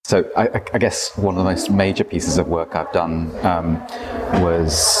So I guess one of the most major pieces of work I've done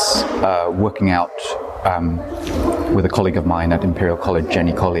was working out with a colleague of mine at Imperial College,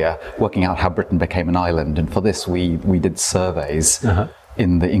 Jenny Collier, working out how Britain became an island. And for this, we did surveys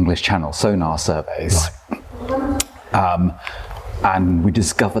in the English Channel, sonar surveys. Right. And we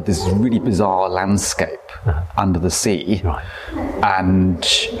discovered this really bizarre landscape under the sea. Right. And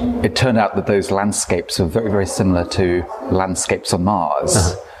it turned out that those landscapes were very, very similar to landscapes on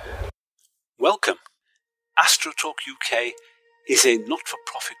Mars. Welcome. AstroTalk UK is a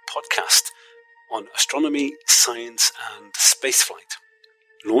not-for-profit podcast on astronomy, science and spaceflight.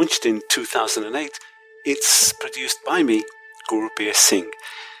 Launched in 2008, it's produced by me, Gupta,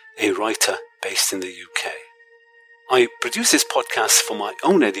 a writer based in the UK. I produce this podcast for my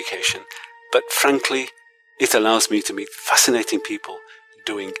own education, but frankly, it allows me to meet fascinating people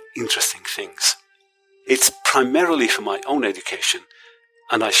doing interesting things. It's primarily for my own education,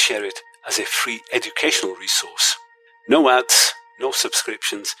 and I share it as a free educational resource. No ads, no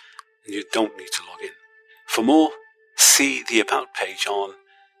subscriptions, and you don't need to log in. For more, see the About page on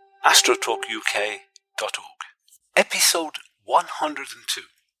astrotalkuk.org. Episode 102,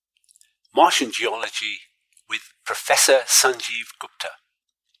 Martian Geology with Professor Sanjeev Gupta.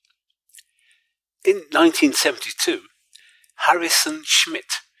 In 1972, Harrison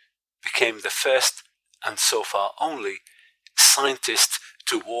Schmitt became the first, and so far only, scientist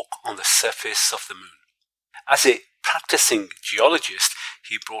to walk on the surface of the moon. As a practicing geologist,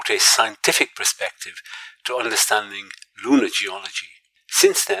 he brought a scientific perspective to understanding lunar geology.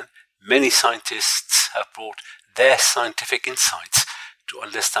 Since then, many scientists have brought their scientific insights to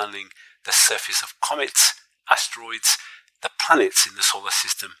understanding the surface of comets, asteroids, the planets in the solar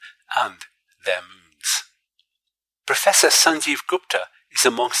system, and their moons. Professor Sanjeev Gupta is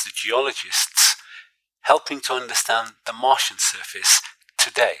amongst the geologists helping to understand the Martian surface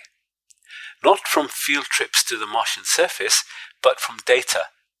today. Not from field trips to the Martian surface, but from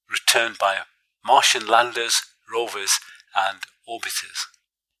data returned by Martian landers, rovers, and orbiters.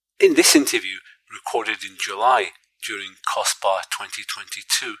 In this interview, recorded in July during COSPAR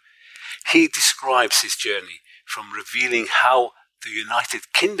 2022, he describes his journey from revealing how the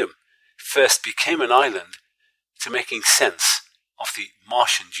United Kingdom first became an island to making sense of the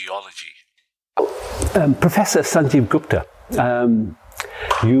Martian geology. Professor Sanjeev Gupta,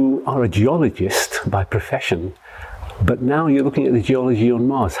 you are a geologist by profession, but now you're looking at the geology on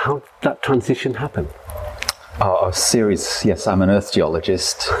Mars. How did that transition happen? A series, yes, I'm an earth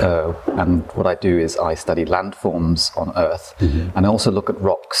geologist, and what I do is I study landforms on Earth, and I also look at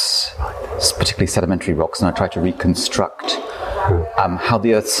rocks, particularly sedimentary rocks, and I try to reconstruct how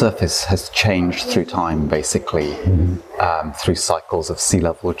the Earth's surface has changed through time, basically, through cycles of sea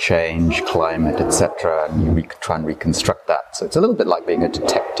level change, climate, etc., and you try and reconstruct that. So it's a little bit like being a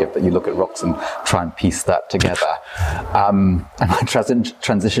detective, that you look at rocks and try and piece that together. And my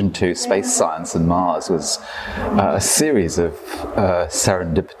transition to space science and Mars was a series of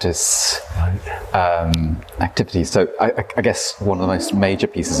serendipitous activities. So I guess one of the most major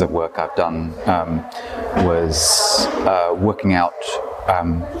pieces of work I've done was working out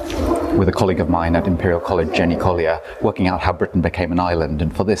with a colleague of mine at Imperial College, Jenny Collier, working out how Britain became an island.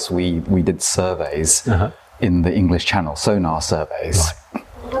 And for this, we did surveys in the English Channel, sonar surveys.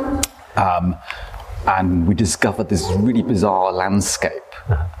 Right. And we discovered this really bizarre landscape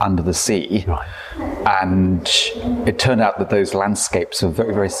under the sea. Right. And it turned out that those landscapes were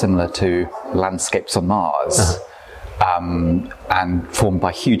very, very similar to landscapes on Mars. And formed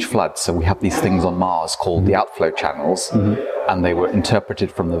by huge floods. So we have these things on Mars called the outflow channels, and they were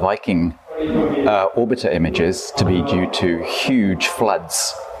interpreted from the Viking orbiter images to be due to huge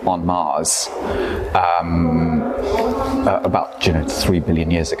floods on Mars about 3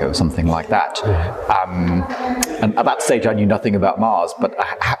 billion years ago, something like that. And at that stage I knew nothing about Mars, but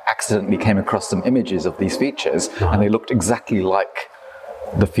I accidentally came across some images of these features, and they looked exactly like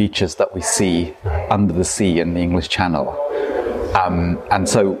the features that we see under the sea in the English Channel. And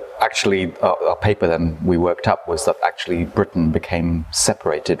so actually our paper then we worked up was that actually Britain became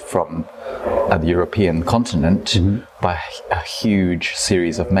separated from the European continent by a huge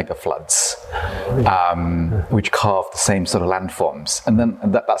series of mega floods, which carved the same sort of landforms. And then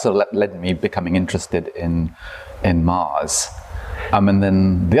that sort of led me becoming interested in Mars. And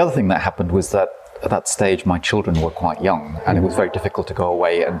then the other thing that happened was that at that stage, my children were quite young, and it was very difficult to go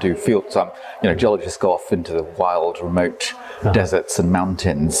away and do field. So, geologists go off into the wild, remote deserts and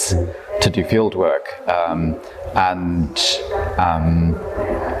mountains to do field work. And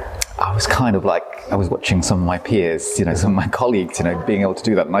I was kind of like, I was watching some of my peers, some of my colleagues, being able to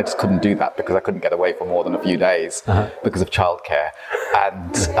do that. And I just couldn't do that because I couldn't get away for more than a few days because of childcare.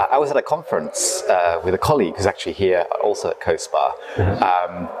 And I was at a conference with a colleague who's actually here, also at Coast Bar.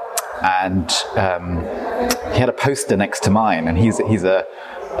 And he had a poster next to mine, and he's a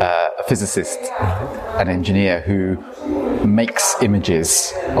physicist, an engineer who makes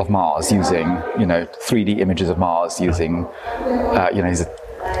images of Mars using, 3D images of Mars using, he's a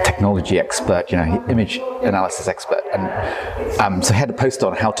technology expert, image analysis expert. And so he had a poster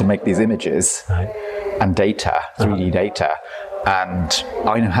on how to make these images and data, 3D data. And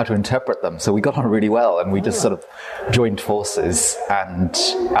I know how to interpret them. So we got on really well, and we just sort of joined forces, and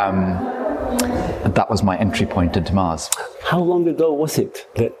that was my entry point into Mars. How long ago was it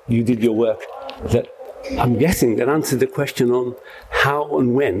that you did your work that I'm guessing that answered the question on how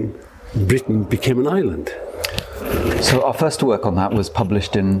and when Britain became an island? So our first work on that was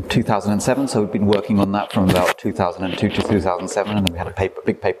published in 2007, so we've been working on that from about 2002 to 2007, and then we had a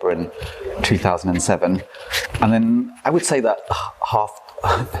big paper in 2007. And then I would say that half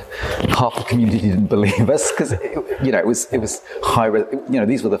the community didn't believe us, because it was high.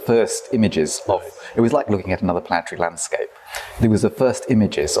 These were the first images of. It was like looking at another planetary landscape. There was the first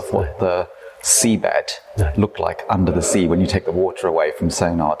images of what the seabed looked like under the sea when you take the water away from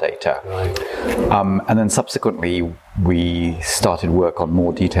sonar data. And then subsequently we started work on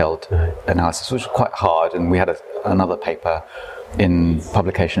more detailed analysis, which was quite hard, and we had another paper in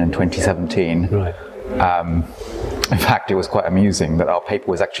publication in 2017. In fact, it was quite amusing that our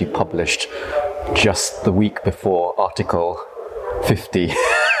paper was actually published just the week before Article 50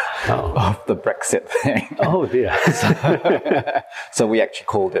 of the Brexit thing. Oh dear. So we actually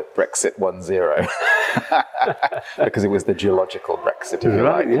called it Brexit 1.0 because it was the geological Brexit, if you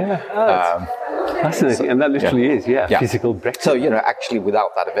like. Yeah. Fascinating. And that literally is, physical Brexit. So, actually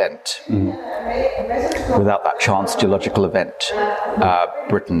without that event, without that chance geological event,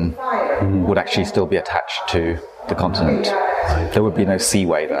 Britain would actually still be attached to the continent. There would be no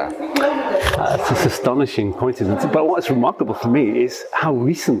seaway there. It's an astonishing coincidence. But what's remarkable for me is how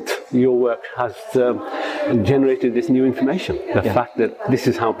recent your work has generated this new information. The fact that this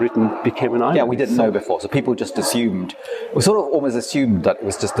is how Britain became an island. Yeah, we didn't know before. So people just assumed, we sort of almost assumed that it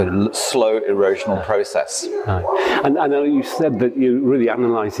was just a slow erosional process. And I know you said that you're really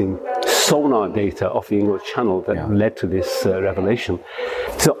analysing sonar data of the English Channel that led to this revelation.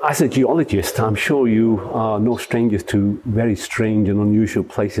 So as a geologist, I'm sure you are no strangers to very strange and unusual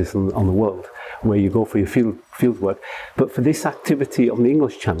places on the world where you go for your field work. But for this activity on the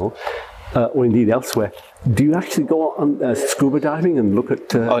English Channel, or indeed elsewhere, do you actually go on scuba diving and look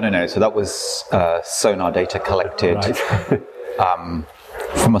at... Oh, no. So that was sonar data collected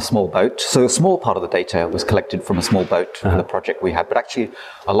from a small boat. So a small part of the data was collected from a small boat for the project we had, but actually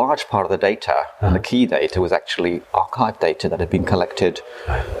a large part of the data and the key data was actually archive data that had been collected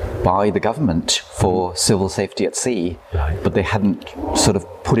by the government for civil safety at sea, but they hadn't sort of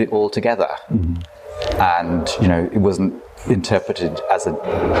put it all together. And, it wasn't interpreted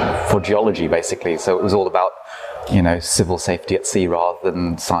for geology, basically. So it was all about, civil safety at sea rather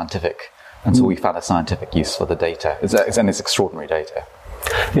than scientific. And so we found a scientific use for the data. And it's extraordinary data.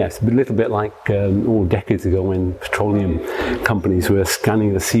 Yes, a little bit like decades ago when petroleum companies were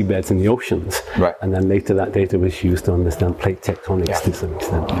scanning the seabeds in the oceans, and then later that data was used to understand plate tectonics to some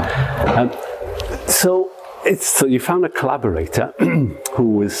extent. So you found a collaborator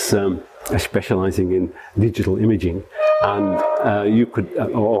who was specialising in digital imaging, and you could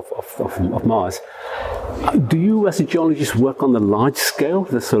of Mars. Do you, as a geologist, work on the large scale,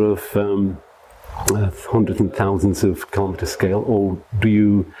 the sort of hundreds and thousands of kilometre scale, or do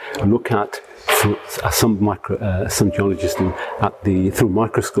you look at, some geologists do, through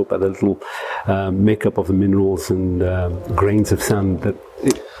microscope at the little makeup of the minerals and grains of sand that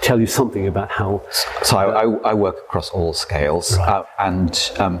tell you something about how... So I work across all scales,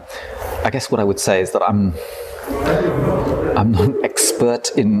 and I guess what I would say is that I'm not an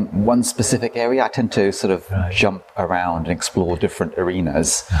expert in one specific area. I tend to sort of jump around and explore different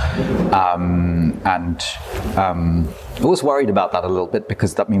arenas. I was worried about that a little bit,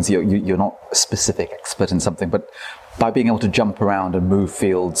 because that means you're not a specific expert in something. But by being able to jump around and move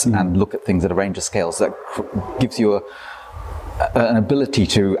fields and look at things at a range of scales, that gives you an ability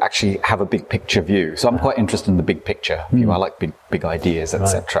to actually have a big picture view. So I'm quite interested in the big picture view. I like big ideas,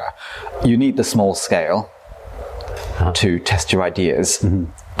 etc. You need the small scale to test your ideas,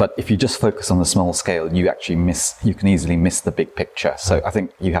 but if you just focus on the small scale, you can easily miss the big picture. So I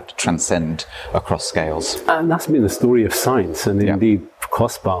think you have to transcend across scales. And that's been the story of science, and indeed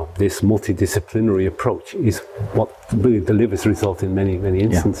COSPAR, this multidisciplinary approach, is what really delivers results in many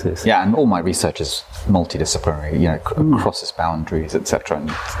instances. Yeah, and all my research is multidisciplinary, crosses boundaries, etc., and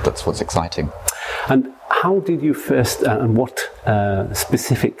that's what's exciting. And how did you first, and what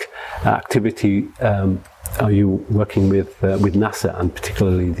specific activity are you working with NASA, and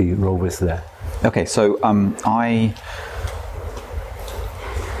particularly the rovers there? Okay, so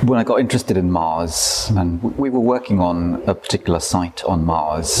when I got interested in Mars, and we were working on a particular site on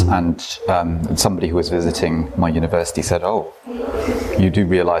Mars, and somebody who was visiting my university said, "Oh, you do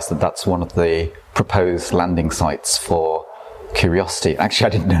realise that that's one of the proposed landing sites for Curiosity." Actually, I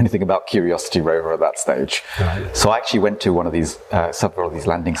didn't know anything about Curiosity rover at that stage. Right. So I actually went to one of these, several of these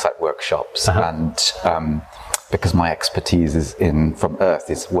landing site workshops, and because my expertise is from Earth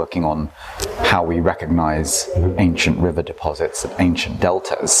is working on how we recognise ancient river deposits and ancient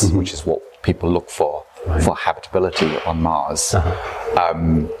deltas, which is what people look for habitability on Mars.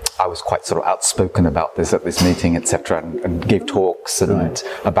 I was quite sort of outspoken about this at this meeting, etc., and gave talks and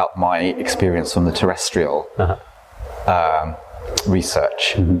about my experience from the terrestrial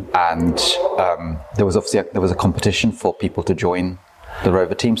research. And there was a competition for people to join the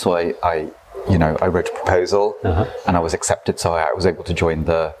rover team, so I wrote a proposal and I was accepted, so I was able to join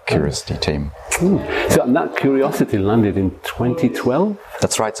the Curiosity team. So that Curiosity landed in 2012?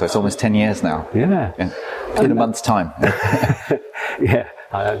 That's right, so it's almost 10 years now. Yeah. In a month's time. Yeah,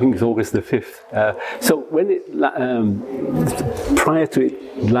 I think it's August the 5th. So when prior to it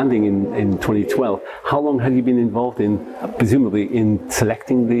landing in 2012, how long had you been involved in, presumably, in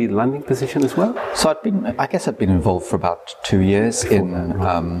selecting the landing position as well? So I guess I've been involved for about 2 years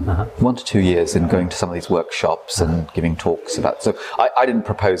 1 to 2 years in going to some of these workshops and giving talks about. So I didn't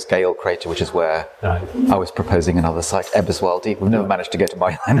propose Gale Crater, which is where I was proposing another site, Eberswalde. We've never managed to get to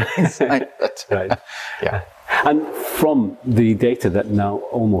my landing site. But, yeah. And from the data that now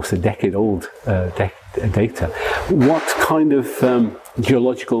almost a decade old data, what kind of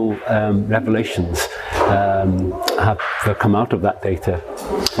geological revelations have come out of that data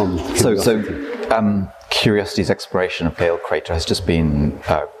from Curiosity? So Curiosity's exploration of Gale Crater has just been,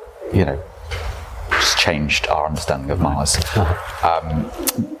 just changed our understanding of Mars.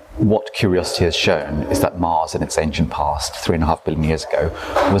 What Curiosity has shown is that Mars, in its ancient past, 3.5 billion years ago,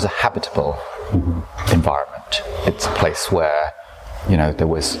 was a habitable environment. It's a place where, there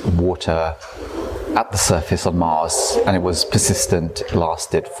was water at the surface on Mars, and it was persistent. It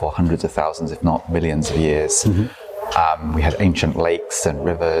lasted for hundreds of thousands, if not millions of years. We had ancient lakes and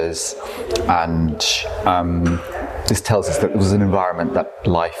rivers, and this tells us that it was an environment that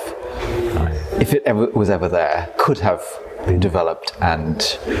life, if it was ever there, could have developed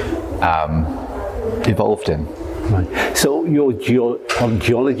and evolved in. Right. So your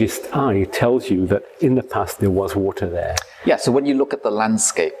geologist eye tells you that in the past there was water there. Yeah, so when you look at the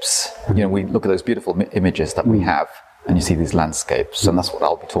landscapes, we look at those beautiful images that we have, and you see these landscapes, and that's what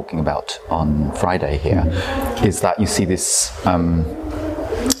I'll be talking about on Friday here, is that you see this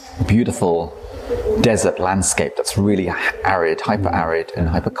beautiful desert landscape that's really arid, hyper-arid and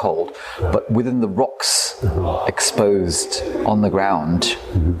hyper-cold, but within the rocks exposed on the ground,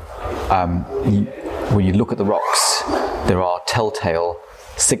 when you look at the rocks, there are telltale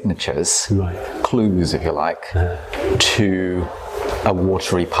signatures, clues, if you like, to a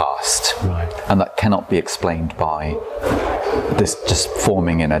watery past. And that cannot be explained by this just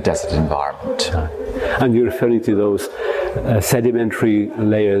forming in a desert environment. And you're referring to those sedimentary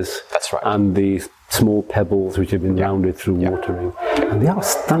layers. That's right. And the small pebbles which have been rounded through watering. And they are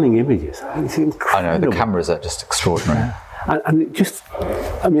stunning images. It's incredible. I know, the cameras are just extraordinary. And it just,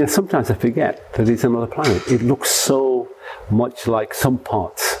 sometimes I forget that it's another planet. It looks so much like some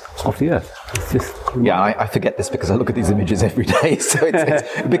parts of the Earth. It's just I forget this because I look at these images every day. So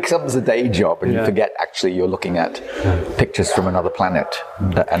it becomes a day job, and you forget actually you're looking at pictures from another planet.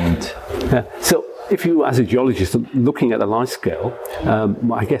 So if you, as a geologist, looking at the large scale,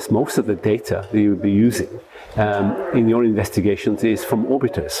 I guess most of the data that you would be using in your investigations is from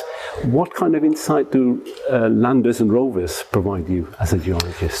orbiters. What kind of insight do landers and rovers provide you as a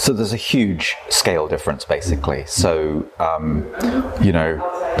geologist? So there's a huge scale difference, basically. So,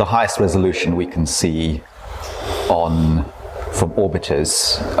 the highest resolution we can see from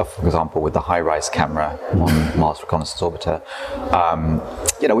orbiters, for example, with the HiRISE camera on Mars Reconnaissance Orbiter,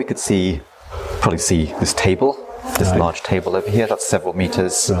 we could probably see this table, this large table over here. That's several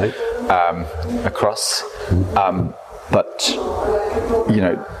meters across. But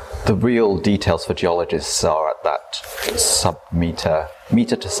the real details for geologists are at that meter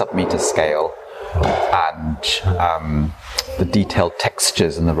to sub-meter scale, and the detailed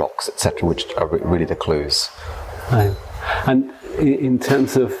textures in the rocks, etc., which are really the clues. Right. And in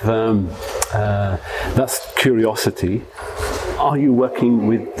terms of that's Curiosity, are you working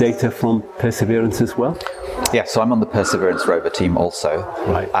with data from Perseverance as well? Yeah, so I'm on the Perseverance rover team also.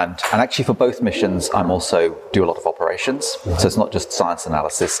 Right. And actually for both missions, I'm also do a lot of operations. Right. So it's not just science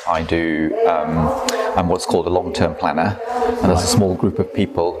analysis. I do, I'm what's called a long-term planner. And there's a small group of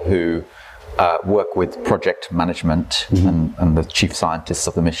people who work with project management and the chief scientists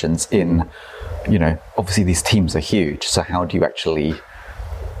of the missions in, obviously these teams are huge. So how do you actually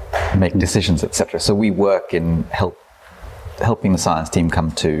make decisions, etc.? So we work in helping the science team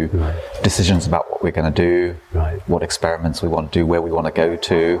come to decisions about what we're going to do, what experiments we want to do, where we want to go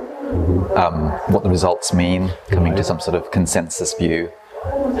to, what the results mean, coming to some sort of consensus view.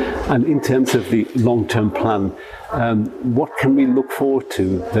 And in terms of the long-term plan, what can we look forward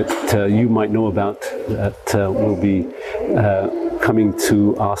to that you might know about that will be coming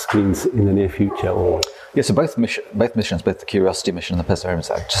to our screens in the near future? Or yeah, so both missions, both the Curiosity mission and the Perseverance,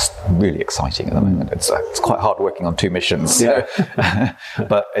 are just really exciting at the moment. It's quite hard working on two missions, so,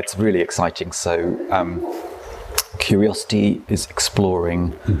 but it's really exciting. So Curiosity is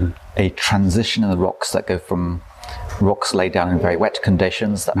exploring a transition in the rocks that go from rocks laid down in very wet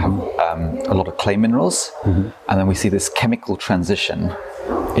conditions that have a lot of clay minerals, and then we see this chemical transition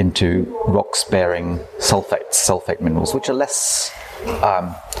into rocks bearing sulfate minerals, which are less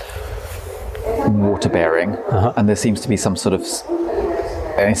water bearing, and there seems to be some sort of,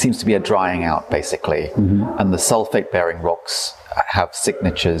 it seems to be a drying out basically, and the sulfate bearing rocks have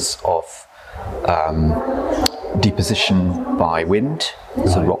signatures of deposition by wind,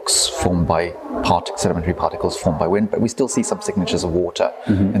 so rocks formed by sedimentary particles formed by wind, but we still see some signatures of water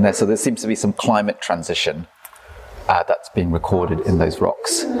in there, so there seems to be some climate transition that's being recorded in those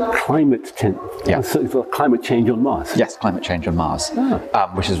rocks. Climate change? Yeah. So climate change on Mars? Yes, climate change on Mars,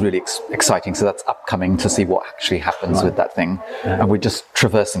 which is really exciting. So that's upcoming to see what actually happens with that thing. And we're just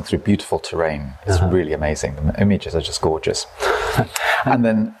traversing through beautiful terrain. It's really amazing. The images are just gorgeous. And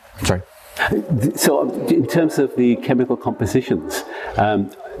then, sorry. So in terms of the chemical compositions,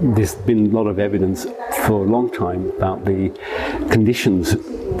 there's been a lot of evidence for a long time about the conditions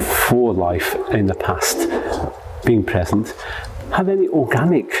for life in the past being present. Have any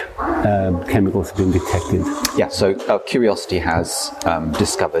organic chemicals been detected? Yeah, so Curiosity has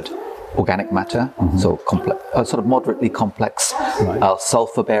discovered organic matter, so sort of moderately complex,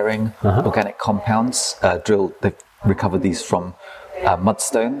 sulfur-bearing organic compounds. They've recovered these from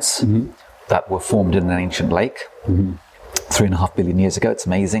mudstones that were formed in an ancient lake 3.5 billion years ago. It's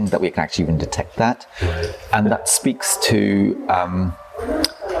amazing that we can actually even detect that. And that speaks to...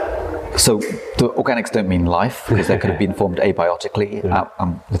 So the organics don't mean life, because they could have been formed abiotically.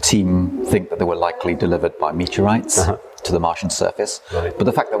 The team think that they were likely delivered by meteorites to the Martian surface. But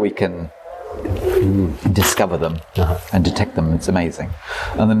the fact that we can discover them and detect them, it's amazing.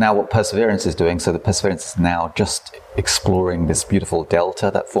 And then now what Perseverance is doing, so the Perseverance is now just exploring this beautiful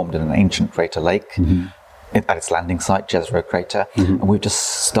delta that formed in an ancient crater lake at its landing site, Jezero crater. And we're just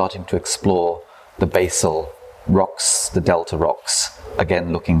starting to explore the basal rocks, the delta rocks,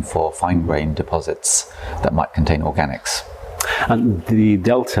 again looking for fine-grained deposits that might contain organics. And the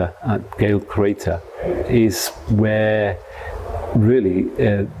delta at Gale Crater is where really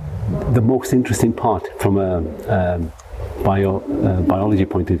the most interesting part from a biology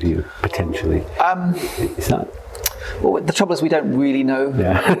point of view, potentially. Is that? Well, the trouble is we don't really know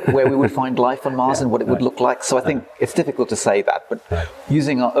where we would find life on Mars and what it would look like. So I think it's difficult to say that. But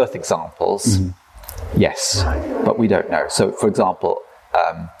using our Earth examples, yes, but we don't know. So, for example,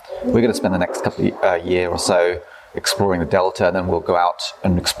 we're going to spend the next year or so exploring the delta, and then we'll go out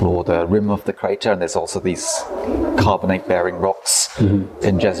and explore the rim of the crater. And there's also these carbonate-bearing rocks in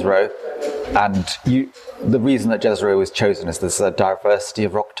Jezero. And the reason that Jezero was chosen is there's a diversity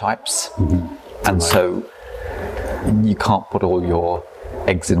of rock types, and so you can't put all your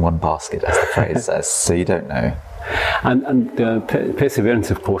eggs in one basket, as the phrase says. So you don't know. And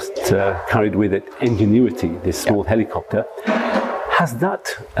Perseverance, of course, carried with it Ingenuity, this small helicopter. Has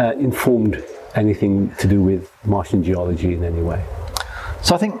that informed anything to do with Martian geology in any way?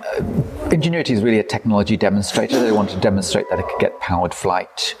 So I think Ingenuity is really a technology demonstrator. They want to demonstrate that it could get powered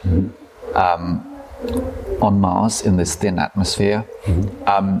flight on Mars in this thin atmosphere.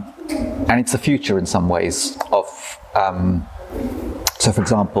 And it's the future in some ways of... so for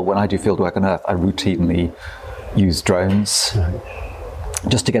example, when I do fieldwork on Earth, I routinely use drones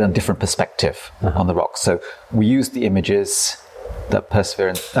just to get a different perspective on the rocks. So we use the images that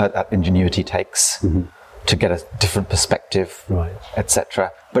that Ingenuity takes to get a different perspective,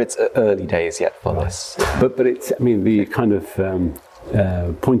 etc. But it's early days yet for this. But it's, I mean, the kind of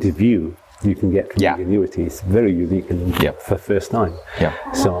point of view you can get from Ingenuity. It's very unique and for the first time.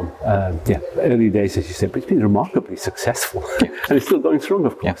 So, early days, as you said, but it's been remarkably successful. And it's still going strong,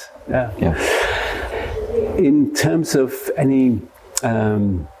 of course. In terms of any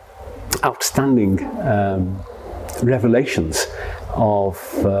outstanding revelations of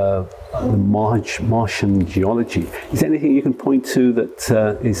the Martian geology, is there anything you can point to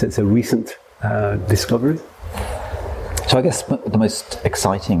that is a recent discovery? So I guess the most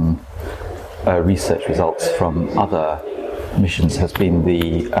exciting research results from other missions has been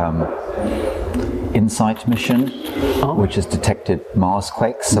the InSight mission, which has detected Mars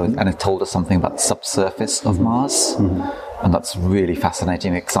quakes, and it told us something about the subsurface of Mars. And that's really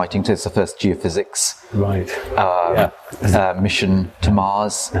fascinating and exciting. So it's the first geophysics mission to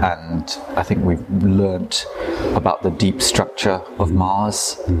Mars, and I think we've learnt about the deep structure of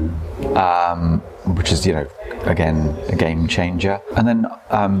Mars, which is, again, a game changer. And then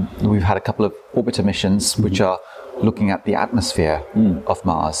we've had a couple of orbiter missions which are looking at the atmosphere of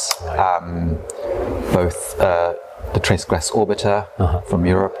Mars, both the Trace Grass Orbiter from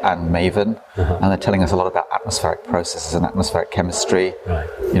Europe and MAVEN, and they're telling us a lot about atmospheric processes and atmospheric chemistry.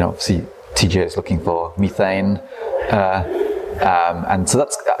 Obviously TGO is looking for methane, and so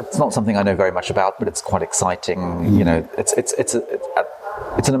it's not something I know very much about, but it's quite exciting.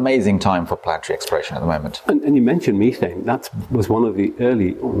 It's an amazing time for planetary exploration at the moment. And you mentioned methane. That was one of the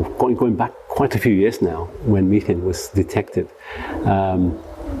early, going back quite a few years now, when methane was detected.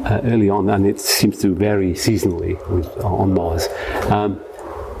 Early on, and it seems to vary seasonally on Mars.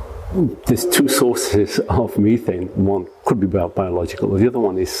 There's two sources of methane. One could be biological, the other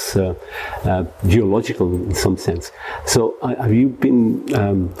one is geological in some sense. So have you been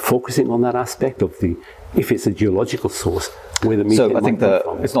focusing on that aspect of if it's a geological where the methane So I think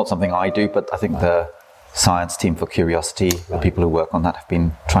it's not something I do, but I think the science team for Curiosity, the people who work on that, have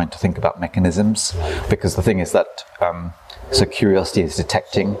been trying to think about mechanisms, because the thing is that so Curiosity is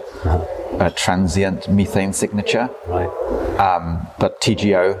detecting a transient methane signature, but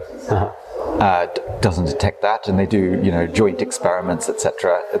TGO doesn't detect that, and they do joint experiments,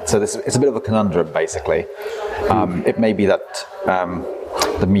 etc. So it's a bit of a conundrum, basically. It may be that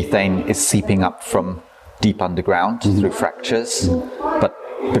the methane is seeping up from deep underground through fractures, but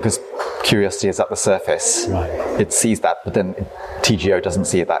because Curiosity is at the surface, it sees that, but then TGO doesn't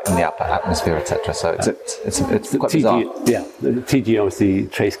see that in the upper atmosphere, etc. So it's quite bizarre. The TGO is the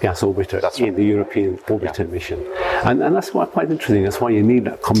Trace Gas Orbiter in the European Orbiter mission, and that's quite interesting. That's why you need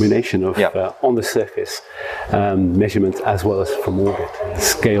that combination of on the surface measurements as well as from orbit. The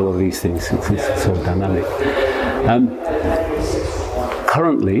scale of these things is so dynamic.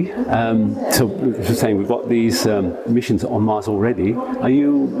 Currently, so we're saying we've got these missions on Mars already. Are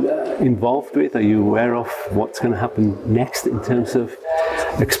you involved with? Are you aware of what's going to happen next in terms of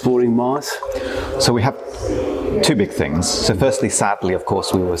exploring Mars? So we have two big things. So firstly, sadly, of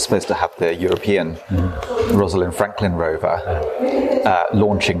course, we were supposed to have the European Rosalind Franklin rover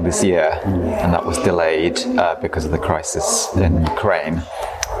launching this year, and that was delayed because of the crisis in Ukraine.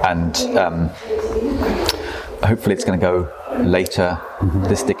 And hopefully it's going to go later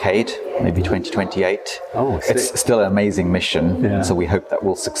this decade, maybe 2028. It's still an amazing mission, so we hope that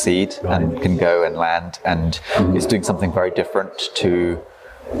will succeed and can go and land, and it's doing something very different to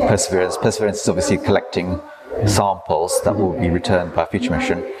Perseverance. Perseverance is obviously collecting samples that will be returned by a future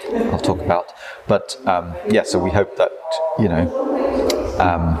mission I'll talk about. But so we hope that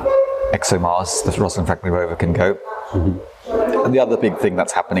ExoMars, the Rosalind Franklin rover, can go. And the other big thing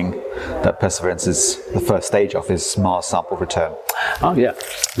that's happening that Perseverance is the first stage of is Mars sample return.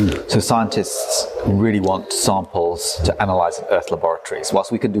 So scientists really want samples to analyze in Earth laboratories.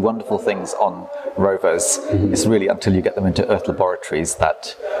 Whilst we can do wonderful things on rovers, it's really until you get them into Earth laboratories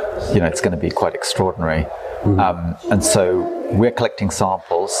that it's going to be quite extraordinary. And so we're collecting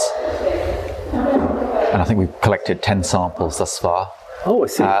samples, and I think we've collected 10 samples thus far. I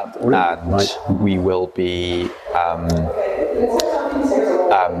see. And we will be.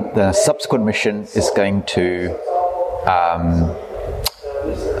 The subsequent mission is going to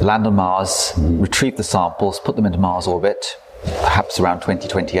land on Mars, retrieve the samples, put them into Mars orbit, perhaps around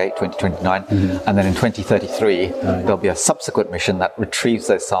 2028, 2029, and then in 2033 there'll be a subsequent mission that retrieves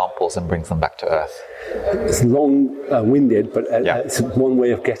those samples and brings them back to Earth. It's long-winded, but it's one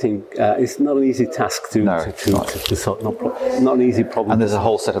way of getting. It's not an easy task to solve. Not an easy problem. And there's a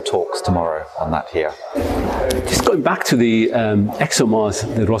whole set of talks tomorrow on that here. Just going back to the ExoMars,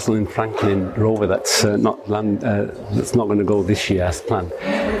 the Rosalind Franklin rover that's not going to go this year as planned.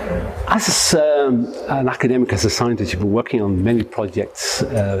 As an academic, as a scientist, you've been working on many projects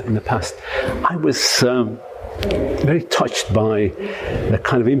in the past. I was very touched by the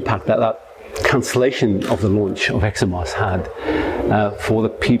kind of impact that cancellation of the launch of ExoMars had for the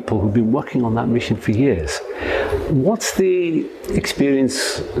people who've been working on that mission for years. What's the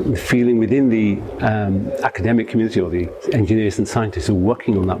experience, the feeling within the academic community or the engineers and scientists who are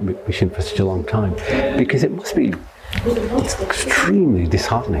working on that mission for such a long time? Because it must be extremely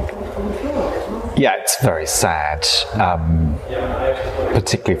disheartening. Yeah, it's very sad,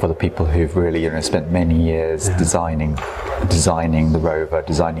 particularly for the people who've really, spent many years designing the rover,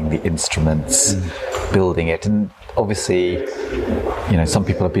 designing the instruments, building it, and obviously, some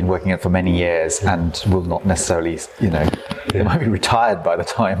people have been working it for many years and will not necessarily, they might be retired by the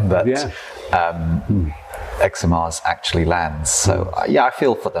time that ExoMars actually lands. So I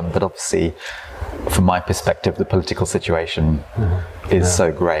feel for them, but obviously, from my perspective, the political situation is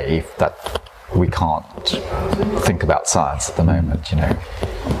so grave that we can't think about science at the moment,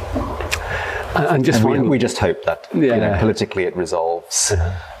 And we just hope that politically it resolves,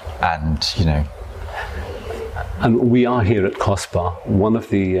 and And we are here at COSPAR. One of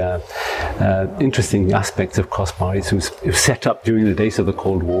the interesting aspects of COSPAR is it was set up during the days of the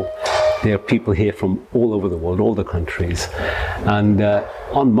Cold War. There are people here from all over the world, all the countries. And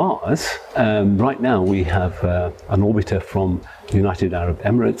on Mars, right now we have an orbiter from the United Arab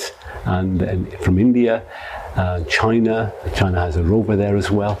Emirates and from India, China. China has a rover there as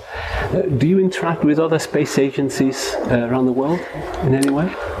well. Do you interact with other space agencies around the world in any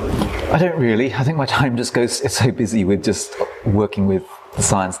way? I don't really. I think my time just goes, it's so busy with just working with the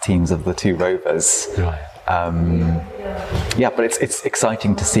science teams of the two rovers. Right. But it's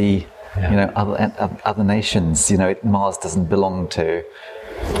exciting to see, other nations. Mars doesn't belong to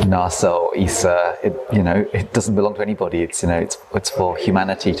NASA or ESA. It doesn't belong to anybody. It's for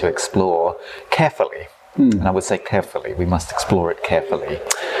humanity to explore carefully. And I would say carefully. We must explore it carefully.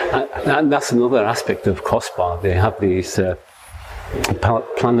 And that's another aspect of COSPAR. They have these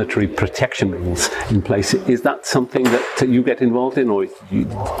planetary protection rules in place. Is that something that you get involved in, or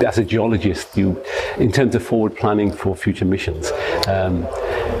as a geologist, in terms of forward planning for future missions,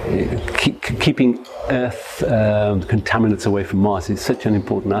 keeping Earth contaminants away from Mars is such an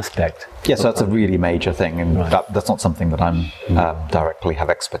important aspect? Yes, that's a really major thing, and that's not something that I'm directly have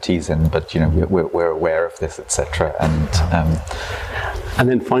expertise in, but we're aware of this, etc. And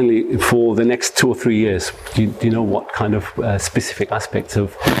then finally, for the next 2 or 3 years, do you know what kind of specific aspects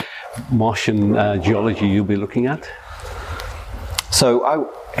of Martian geology you'll be looking at? So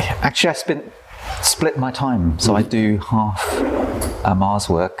I split my time. So I do half Mars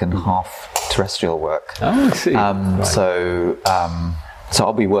work and half terrestrial work. Oh, I see. So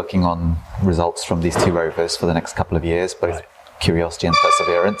I'll be working on results from these two rovers for the next couple of years, both Curiosity and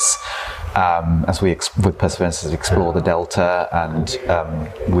Perseverance. As with Perseverance, we explore the delta, and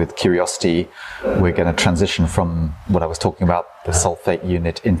with Curiosity, we're going to transition from what I was talking about, the sulfate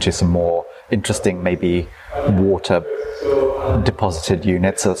unit, into some more interesting, maybe water deposited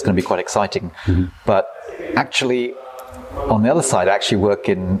units. So that's going to be quite exciting. But actually, on the other side, I actually work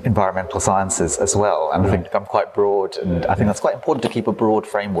in environmental sciences as well, and I think I'm quite broad, and I think that's quite important to keep a broad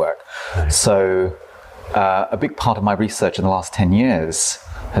framework. So a big part of my research in the last 10 years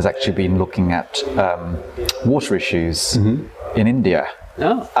has actually been looking at water issues in India.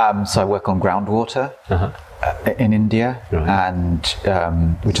 So I work on groundwater in India, and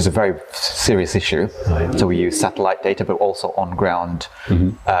which is a very serious issue. So we use satellite data, but also on-ground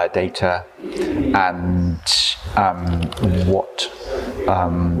data. And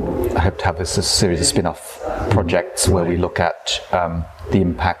I hope to have a series of spin-off projects where we look at the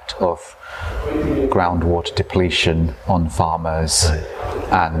impact of groundwater depletion on farmers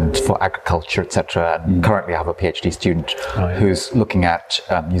and for agriculture, etc. And currently I have a PhD student who's looking at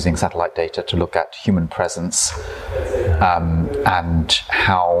using satellite data to look at human presence and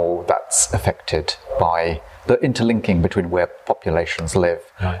how that's affected by the interlinking between where populations live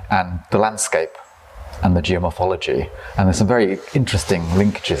and the landscape and the geomorphology. And there's some very interesting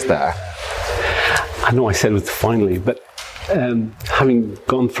linkages there. I know I said it finally, but having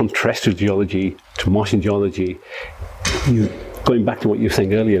gone from terrestrial geology to Martian geology, going back to what you were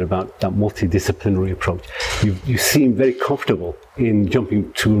saying earlier about that multidisciplinary approach, you seem very comfortable in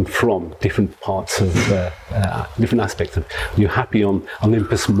jumping to and from different parts of different aspects of. You're happy on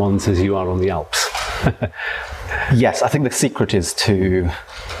Olympus Mons as you are on the Alps. Yes, I think the secret is to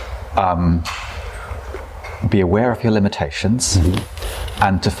be aware of your limitations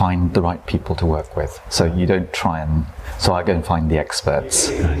and to find the right people to work with. So you don't try and... So I go and find the experts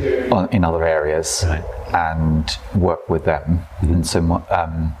in other areas and work with them. And so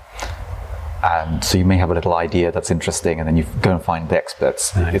you may have a little idea that's interesting, and then you go and find the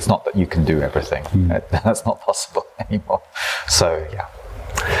experts. It's not that you can do everything. That's not possible anymore. So, yeah.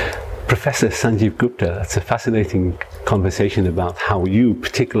 Professor Sanjeev Gupta. That's a fascinating conversation about how you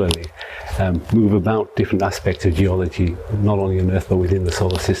particularly move about different aspects of geology, not only on Earth but within the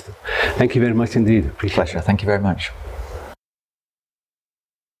solar system. Thank you very much indeed. Appreciate it. Pleasure. Thank you very much.